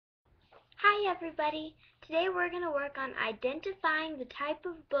Hi everybody! Today we're going to work on identifying the type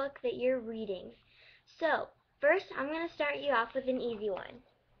of book that you're reading. So, first I'm going to start you off with an easy one.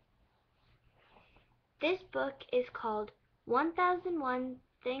 This book is called 1001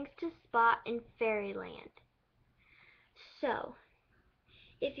 Things to Spot in Fairyland. So,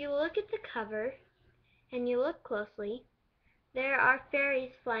 if you look at the cover and you look closely, there are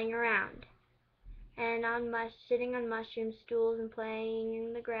fairies flying around and sitting on mushroom stools and playing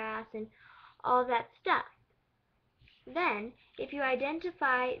in the grass and all that stuff. Then, if you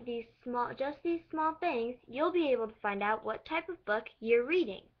identify just these small things, you'll be able to find out what type of book you're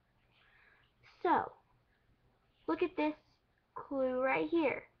reading. So, look at this clue right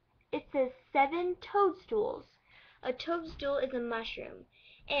here. It says 7 toadstools. A toadstool is a mushroom.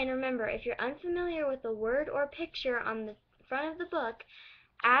 And remember, if you're unfamiliar with a word or picture on the front of the book,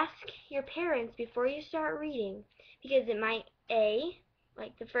 ask your parents before you start reading, because it might,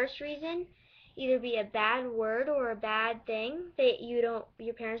 like the first reason, either be a bad word or a bad thing that your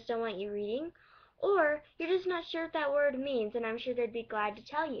parents don't want you reading, or you're just not sure what that word means, and I'm sure they'd be glad to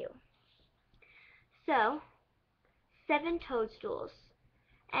tell you. So, 7 toadstools.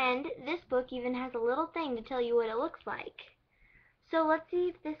 And this book even has a little thing to tell you what it looks like. So let's see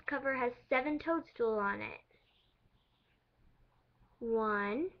if this cover has 7 toadstools on it.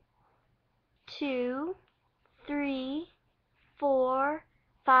 1, 2, 3, 4,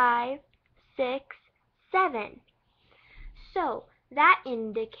 5, 6, 7. So that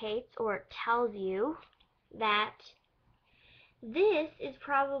indicates or tells you that this is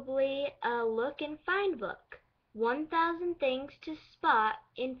probably a look and find book. 1000 Things to Spot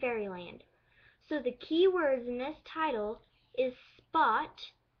in Fairyland. So the key words in this title is spot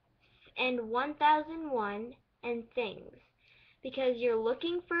and 1001 and things, because you're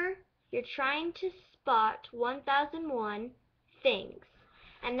trying to spot 1001 things,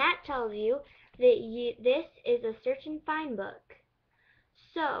 and that tells you that this is a search and find book.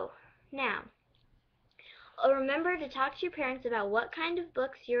 So now, remember to talk to your parents about what kind of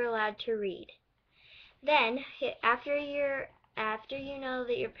books you're allowed to read. Then, after you know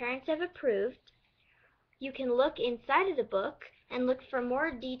that your parents have approved, you can look inside of the book and look for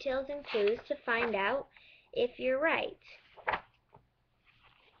more details and clues to find out if you're right.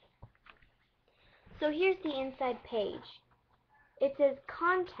 So here's the inside page. It says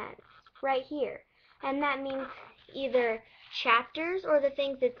contents right here, and that means either chapters or the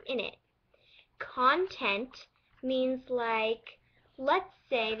things that's in it. Content means, like, let's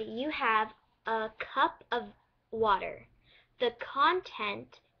say that you have a cup of water. The content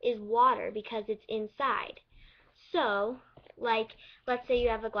is water because it's inside. So, like, let's say you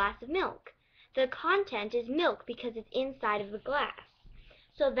have a glass of milk. The content is milk because it's inside of the glass.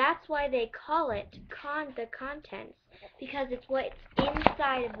 So that's why they call it the contents, because it's what's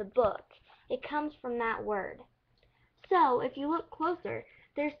inside of the book. It comes from that word. So if you look closer,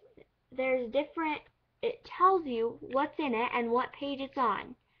 there's different, it tells you what's in it and what page it's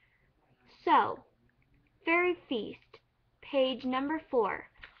on. So, Fairy Feast, page number 4.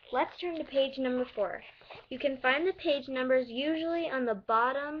 Let's turn to page number 4. You can find the page numbers usually on the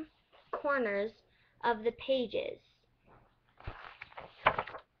bottom corners of the pages.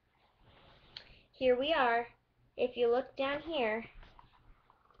 Here we are. If you look down here,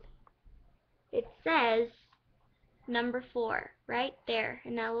 it says number 4 right there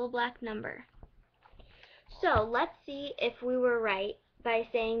in that little black number. So let's see if we were right by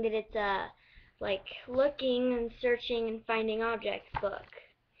saying that it's a looking and searching and finding objects book.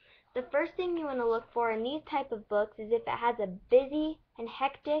 The first thing you want to look for in these type of books is if it has a busy and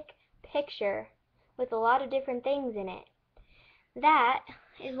hectic picture with a lot of different things in it. That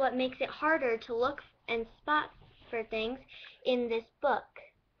is what makes it harder to look and spot for things in this book.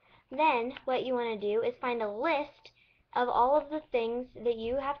 Then what you want to do is find a list of all of the things that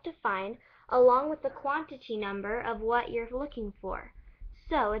you have to find, along with the quantity number of what you're looking for.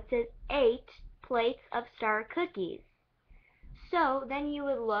 So it says 8 plates of star cookies. So then you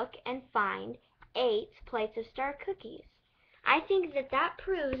would look and find 8 plates of star cookies. I think that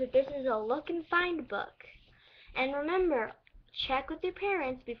proves that this is a look and find book. And remember, check with your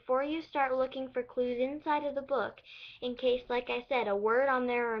parents before you start looking for clues inside of the book, in case, like I said, a word on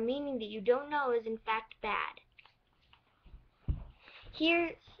there or a meaning that you don't know is in fact bad.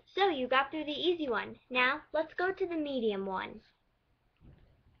 So you got through the easy one. Now, let's go to the medium one.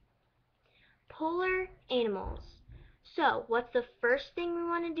 Polar animals. So, what's the first thing we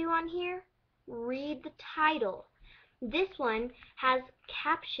want to do on here? Read the title. This one has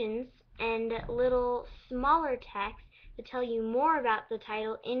captions and little smaller text to tell you more about the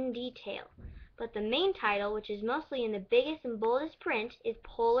title in detail. But the main title, which is mostly in the biggest and boldest print, is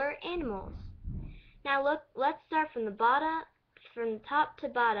Polar Animals. Now look, let's start from the top to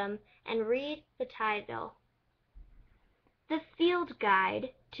bottom, and read the title. The Field Guide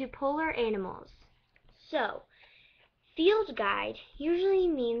to Polar Animals. So, field guide usually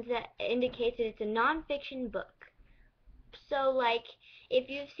indicates that it's a nonfiction book. So, like, if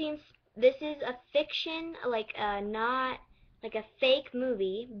you've seen, this is a fiction, like not like a fake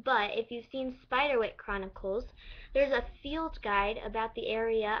movie, but if you've seen Spiderwick Chronicles, there's a field guide about the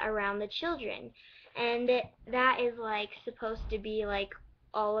area around the children, and that is like supposed to be like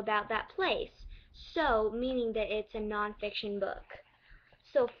all about that place. So, meaning that it's a nonfiction book.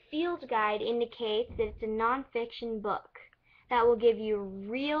 So, field guide indicates that it's a nonfiction book that will give you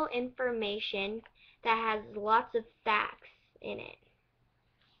real information that has lots of facts in it.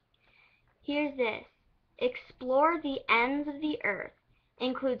 Here's this. Explore the ends of the earth.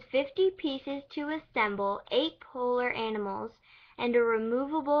 Includes 50 pieces to assemble, 8 polar animals, and a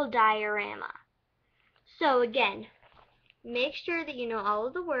removable diorama. So again, make sure that you know all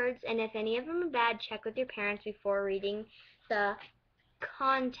of the words, and if any of them are bad, check with your parents before reading the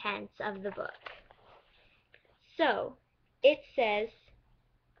contents of the book. So, it says,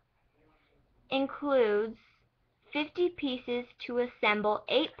 includes 50 pieces to assemble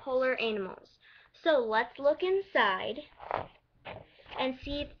 8 polar animals. So let's look inside and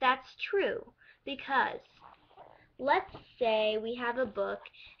see if that's true. Because let's say we have a book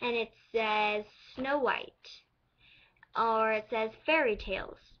and it says Snow White, or it says fairy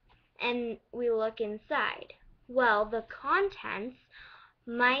tales, and we look inside. Well, the contents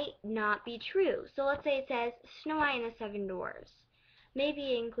might not be true. So let's say it says Snow White and the Seven Dwarfs.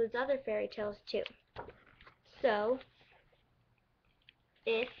 Maybe it includes other fairy tales too. So,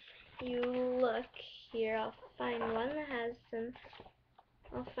 if you look here, I'll find one that has some,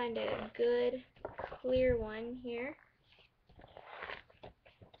 I'll find a good, clear one here.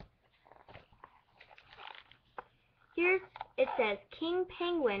 It says King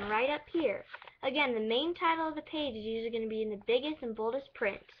Penguin right up here. Again, the main title of the page is usually going to be in the biggest and boldest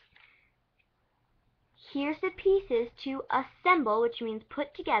print. Here's the pieces to assemble, which means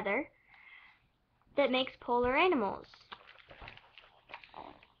put together, that makes polar animals.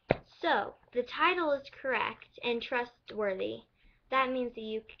 So, the title is correct and trustworthy. That means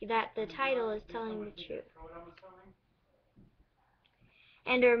that the title is telling the truth.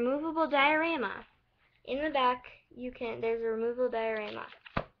 And a removable diorama. In the back, there's a removable diorama.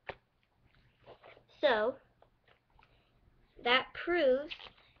 So, that proves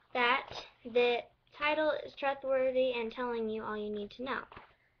that the title is trustworthy and telling you all you need to know.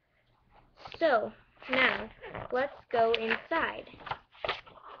 So, now, let's go inside.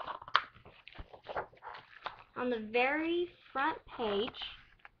 On the very front page,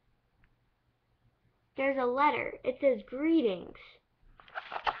 there's a letter. It says greetings.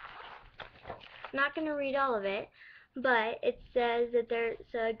 I'm not going to read all of it, but it says that there's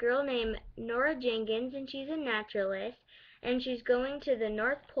a girl named Nora Jenkins, and she's a naturalist, and she's going to the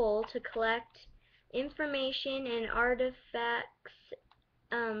North Pole to collect information and artifacts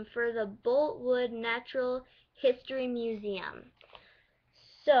for the Boltwood Natural History Museum.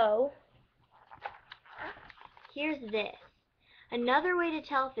 So, here's this. Another way to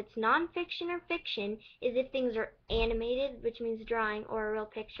tell if it's nonfiction or fiction is if things are animated, which means drawing, or a real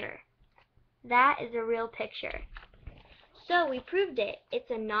picture. That is a real picture. So we proved it. It's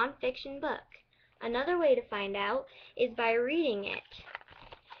a nonfiction book. Another way to find out is by reading it.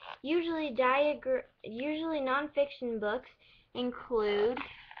 Usually nonfiction books include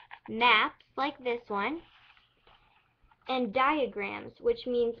maps, like this one, and diagrams, which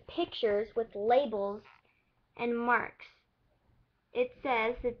means pictures with labels and marks. It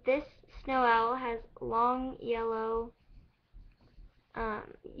says that this snow owl has long yellow,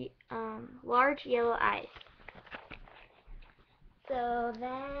 large yellow eyes. So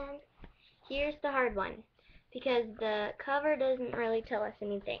then, here's the hard one, because the cover doesn't really tell us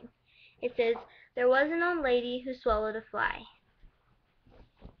anything. It says, there was an old lady who swallowed a fly.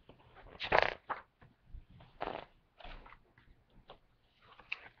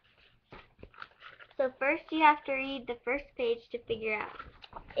 So first you have to read the first page to figure out.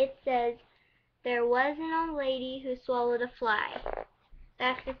 It says, there was an old lady who swallowed a fly.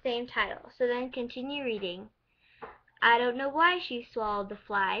 That's the same title. So then continue reading. I don't know why she swallowed the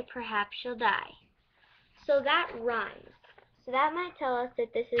fly. Perhaps she'll die. So that rhymes. So that might tell us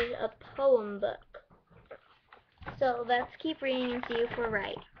that this is a poem book. So let's keep reading and see if we're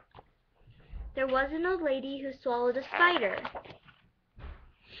right. There was an old lady who swallowed a spider.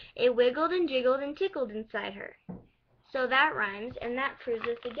 It wiggled and jiggled and tickled inside her. So that rhymes, and that proves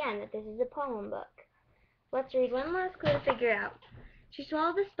us again that this is a poem book. Let's read one last clue to figure out. She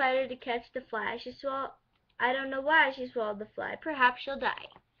swallowed the spider to catch the fly. I don't know why she swallowed the fly. Perhaps she'll die.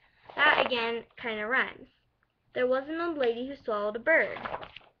 That again kind of rhymes. There was an old lady who swallowed a bird.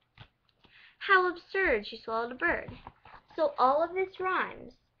 How absurd! She swallowed a bird. So all of this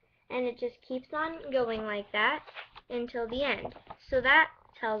rhymes, and it just keeps on going like that until the end. So that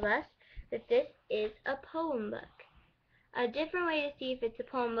tells us that this is a poem book. A different way to see if it's a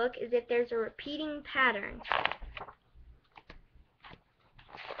poem book is if there's a repeating pattern.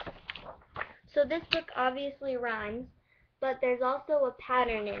 So this book obviously rhymes, but there's also a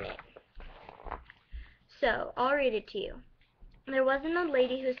pattern in it. So I'll read it to you. There was an old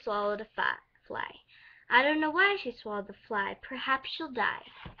lady who swallowed a fly. I don't know why she swallowed the fly. Perhaps she'll die.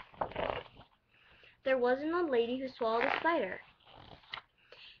 There was an old lady who swallowed a spider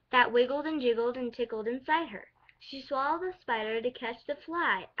that wiggled and jiggled and tickled inside her. She swallowed the spider to catch the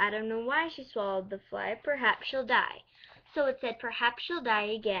fly. I don't know why she swallowed the fly. Perhaps she'll die. So it said perhaps she'll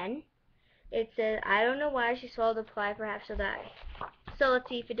die again. It said I don't know why she swallowed the fly. Perhaps she'll die. So let's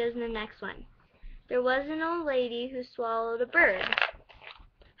see if it does in the next one. There was an old lady who swallowed a bird.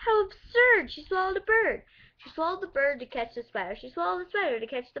 How absurd! She swallowed a bird. She swallowed the bird to catch the spider. She swallowed the spider to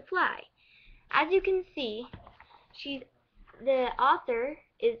catch the fly. As you can see, the author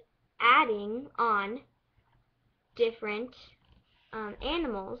is adding on different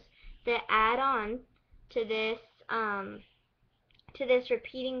animals that add on to this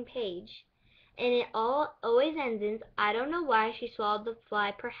repeating page, and it always ends in I don't know why she swallowed the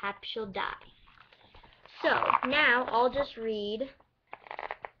fly. Perhaps she'll die. So now I'll just read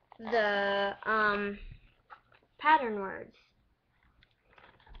the pattern words.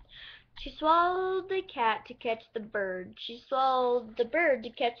 She swallowed the cat to catch the bird. She swallowed the bird to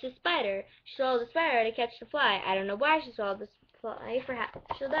catch the spider. She swallowed the spider to catch the fly. I don't know why she swallowed the fly. Perhaps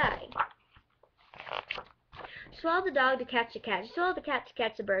she'll die. She swallowed the dog to catch the cat. She swallowed the cat to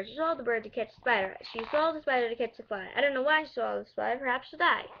catch the bird. She swallowed the bird to catch the spider. She swallowed the spider to catch the fly. I don't know why she swallowed the fly. Perhaps she'll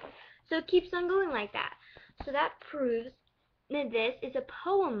die. So it keeps on going like that. So that proves that this is a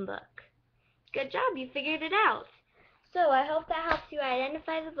poem book. Good job, you figured it out. So I hope that helps you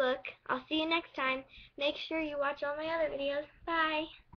identify the book. I'll see you next time. Make sure you watch all my other videos. Bye.